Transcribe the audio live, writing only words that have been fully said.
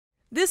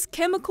This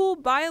chemical,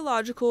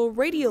 biological,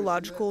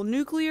 radiological,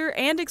 nuclear,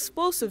 and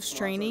explosives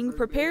training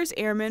prepares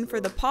airmen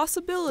for the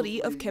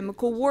possibility of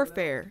chemical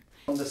warfare.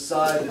 On the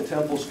side, the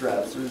temple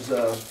straps, there's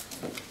a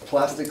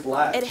plastic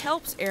latch. It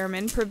helps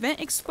airmen prevent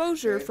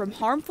exposure from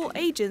harmful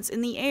agents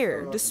in the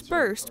air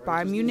dispersed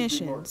by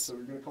munitions.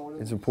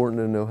 It's important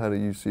to know how to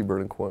use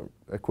CBRNE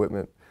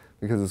equipment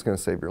because it's going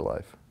to save your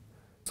life.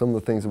 Some of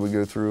the things that we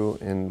go through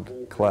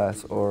in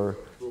class are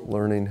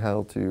learning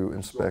how to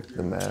inspect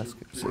the mask,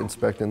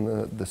 inspecting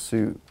the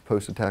suit,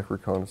 post-attack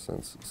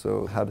reconnaissance,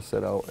 so how to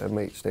set out at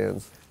mate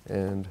stands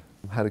and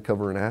how to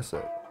cover an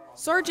asset.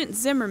 Sergeant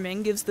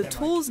Zimmerman gives the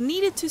tools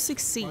needed to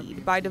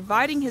succeed by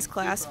dividing his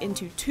class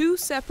into 2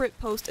 separate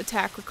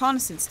post-attack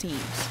reconnaissance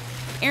teams.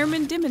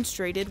 Airmen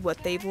demonstrated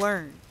what they've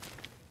learned.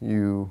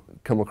 You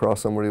come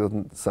across somebody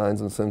with signs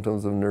and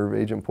symptoms of nerve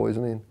agent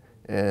poisoning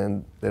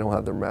and they don't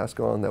have their mask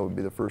on, that would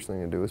be the first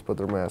thing to do is put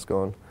their mask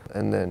on,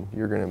 and then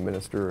you're going to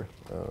administer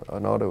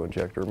an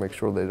auto-injector, make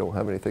sure they don't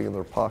have anything in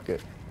their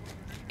pocket.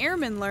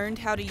 Airmen learned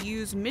how to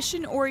use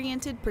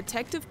mission-oriented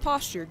protective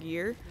posture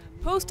gear,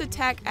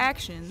 post-attack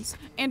actions,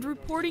 and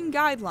reporting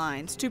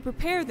guidelines to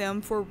prepare them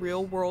for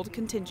real-world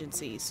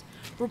contingencies.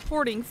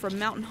 Reporting from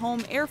Mountain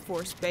Home Air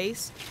Force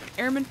Base,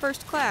 Airman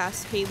First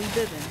Class Haley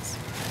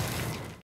Bivens.